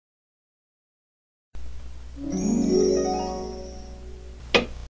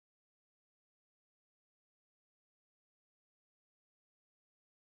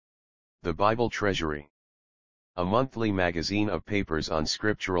The Bible Treasury. A monthly magazine of papers on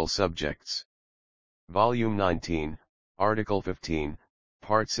scriptural subjects. Volume 19, Article 15,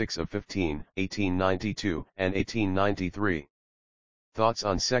 Part 6 of 15, 1892 and 1893. Thoughts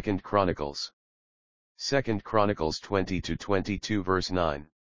on 2nd Chronicles. 2nd Chronicles 20-22 verse 9.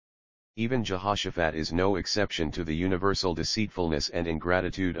 Even Jehoshaphat is no exception to the universal deceitfulness and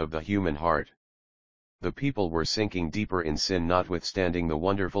ingratitude of the human heart. The people were sinking deeper in sin notwithstanding the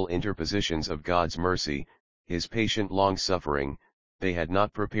wonderful interpositions of God's mercy, his patient long-suffering. They had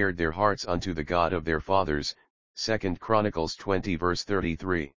not prepared their hearts unto the God of their fathers. 2 Chronicles 20 verse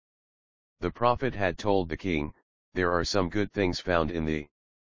 33. The prophet had told the king, "There are some good things found in thee."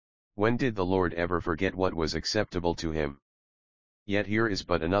 When did the Lord ever forget what was acceptable to him? Yet here is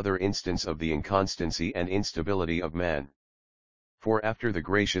but another instance of the inconstancy and instability of man. For after the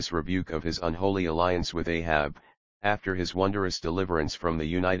gracious rebuke of his unholy alliance with Ahab, after his wondrous deliverance from the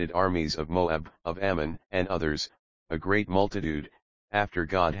united armies of Moab, of Ammon, and others, a great multitude, after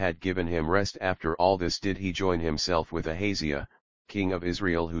God had given him rest, after all this did he join himself with Ahaziah, king of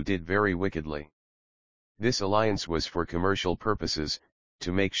Israel, who did very wickedly. This alliance was for commercial purposes,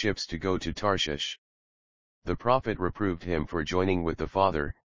 to make ships to go to Tarshish. The prophet reproved him for joining with the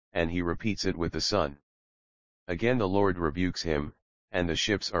father, and he repeats it with the son. Again the Lord rebukes him, and the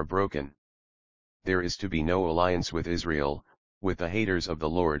ships are broken. There is to be no alliance with Israel, with the haters of the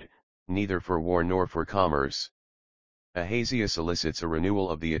Lord, neither for war nor for commerce. Ahaziah solicits a renewal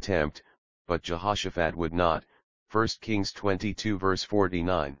of the attempt, but Jehoshaphat would not. 1 Kings 22 verse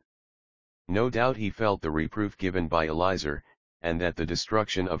 49. No doubt he felt the reproof given by Eliezer, and that the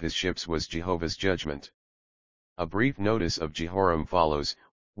destruction of his ships was Jehovah's judgment. A brief notice of Jehoram follows.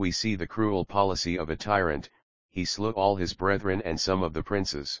 We see the cruel policy of a tyrant. He slew all his brethren and some of the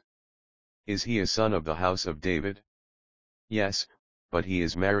princes. Is he a son of the house of David? Yes, but he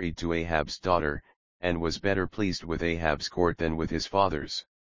is married to Ahab's daughter, and was better pleased with Ahab's court than with his father's.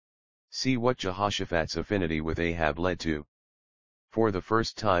 See what Jehoshaphat's affinity with Ahab led to. For the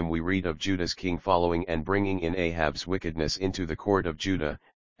first time we read of Judah's king following and bringing in Ahab's wickedness into the court of Judah,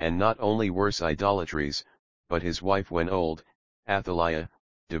 and not only worse idolatries, but his wife, when old, Athaliah,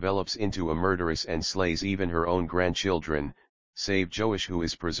 develops into a murderess and slays even her own grandchildren, save Joash, who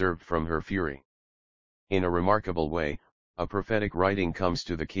is preserved from her fury. In a remarkable way, a prophetic writing comes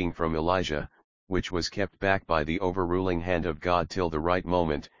to the king from Elijah, which was kept back by the overruling hand of God till the right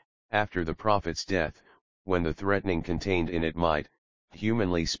moment, after the prophet's death, when the threatening contained in it might,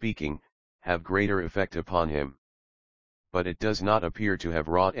 humanly speaking, have greater effect upon him. But it does not appear to have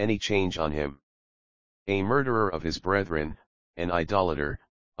wrought any change on him. A murderer of his brethren, an idolater,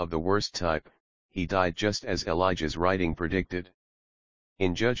 of the worst type, he died just as Elijah's writing predicted.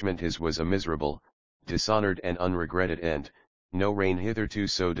 In judgment his was a miserable, dishonored and unregretted end, no reign hitherto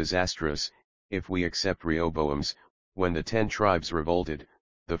so disastrous, if we except Rehoboam's, when the 10 tribes revolted,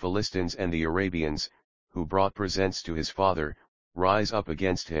 the Philistines and the Arabians, who brought presents to his father, rise up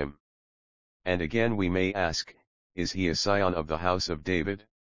against him. And again we may ask, is he a scion of the house of David?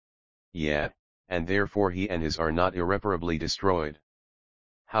 Yea, and therefore he and his are not irreparably destroyed.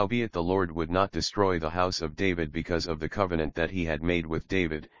 Howbeit the Lord would not destroy the house of David because of the covenant that he had made with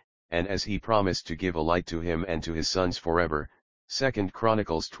David, and as he promised to give a light to him and to his sons forever. 2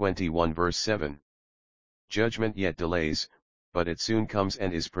 Chronicles 21 verse 7. Judgment yet delays, but it soon comes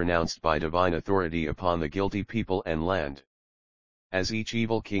and is pronounced by divine authority upon the guilty people and land. As each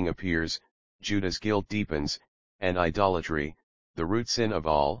evil king appears, Judah's guilt deepens, and idolatry, the root sin of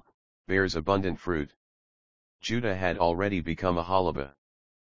all, bears abundant fruit. Judah had already become a Halabah.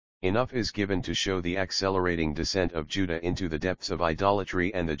 Enough is given to show the accelerating descent of Judah into the depths of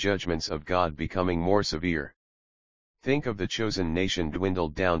idolatry and the judgments of God becoming more severe. Think of the chosen nation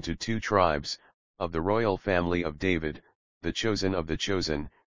dwindled down to 2 tribes, of the royal family of David, the chosen of the chosen,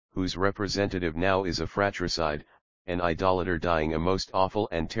 whose representative now is a fratricide, an idolater dying a most awful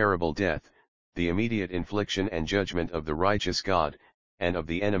and terrible death, the immediate infliction and judgment of the righteous God, and of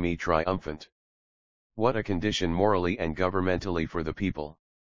the enemy triumphant. What a condition morally and governmentally for the people!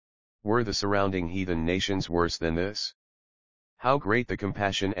 Were the surrounding heathen nations worse than this? How great the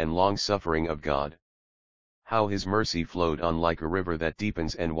compassion and long-suffering of God! How his mercy flowed on like a river that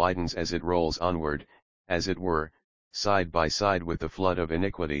deepens and widens as it rolls onward, as it were, side by side with the flood of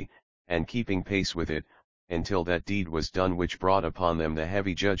iniquity, and keeping pace with it, until that deed was done which brought upon them the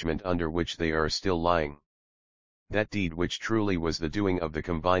heavy judgment under which they are still lying. That deed which truly was the doing of the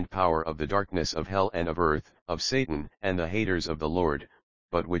combined power of the darkness of hell and of earth, of Satan and the haters of the Lord,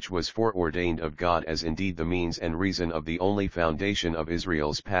 but which was foreordained of God as indeed the means and reason of the only foundation of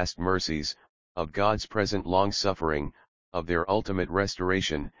Israel's past mercies, of God's present long-suffering, of their ultimate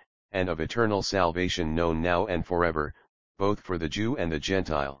restoration, and of eternal salvation known now and forever, both for the Jew and the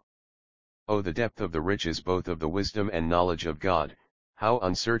Gentile. O the depth of the riches both of the wisdom and knowledge of God, how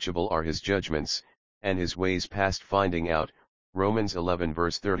unsearchable are his judgments, and his ways past finding out. Romans 11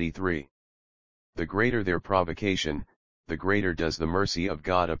 verse 33. The greater their provocation, the greater does the mercy of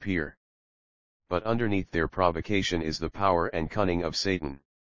God appear. But underneath their provocation is the power and cunning of Satan.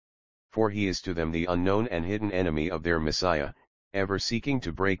 For he is to them the unknown and hidden enemy of their Messiah, ever seeking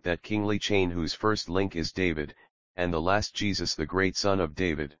to break that kingly chain whose first link is David, and the last Jesus the great son of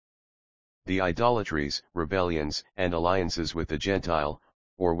David. The idolatries, rebellions, and alliances with the Gentile,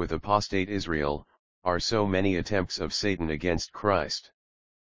 or with apostate Israel, are so many attempts of Satan against Christ.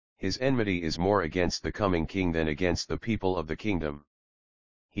 His enmity is more against the coming king than against the people of the kingdom.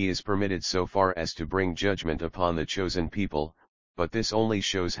 He is permitted so far as to bring judgment upon the chosen people, but this only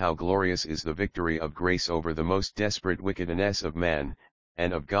shows how glorious is the victory of grace over the most desperate wickedness of man,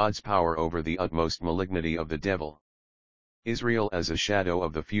 and of God's power over the utmost malignity of the devil. Israel as a shadow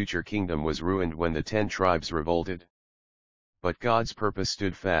of the future kingdom was ruined when the 10 tribes revolted. But God's purpose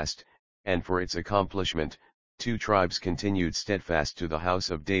stood fast, and for its accomplishment, 2 tribes continued steadfast to the house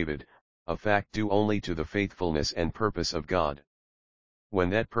of David, a fact due only to the faithfulness and purpose of God. When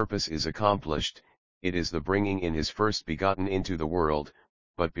that purpose is accomplished, it is the bringing in his first begotten into the world,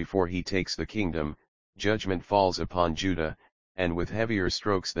 but before he takes the kingdom, judgment falls upon Judah, and with heavier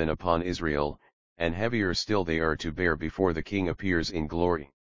strokes than upon Israel, and heavier still they are to bear before the king appears in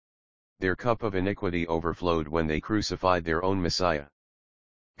glory. Their cup of iniquity overflowed when they crucified their own Messiah.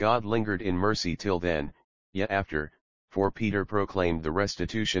 God lingered in mercy till then, yet after, for Peter proclaimed the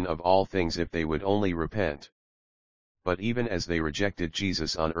restitution of all things if they would only repent. But even as they rejected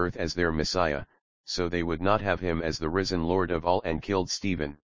Jesus on earth as their Messiah, so they would not have him as the risen Lord of all and killed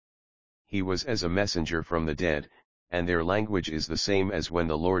Stephen. He was as a messenger from the dead, and their language is the same as when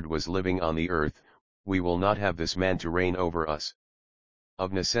the Lord was living on the earth, we will not have this man to reign over us.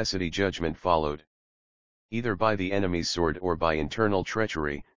 Of necessity judgment followed. Either by the enemy's sword or by internal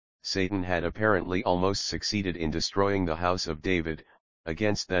treachery, Satan had apparently almost succeeded in destroying the house of David.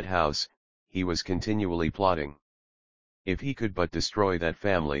 Against that house, he was continually plotting. If he could but destroy that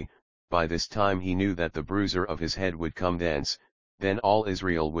family, by this time he knew that the bruiser of his head would come thence, then all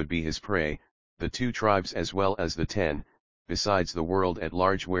Israel would be his prey, the 2 tribes as well as the 10, besides the world at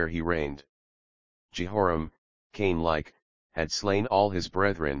large where he reigned. Jehoram, Cain-like, had slain all his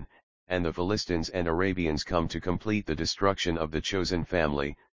brethren, and the Philistines and Arabians come to complete the destruction of the chosen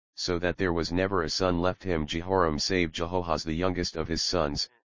family, so that there was never a son left him Jehoram save Jehoahaz the youngest of his sons.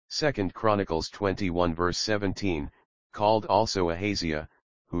 2 Chronicles 21 verse 17, called also Ahaziah,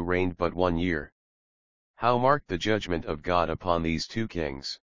 who reigned but 1 year. How marked the judgment of God upon these 2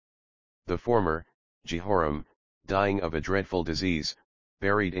 kings! The former, Jehoram, dying of a dreadful disease,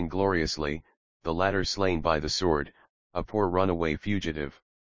 buried ingloriously, the latter slain by the sword, a poor runaway fugitive.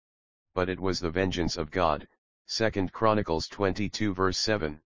 But it was the vengeance of God. 2 Chronicles 22 verse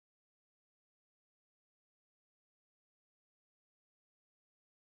 7.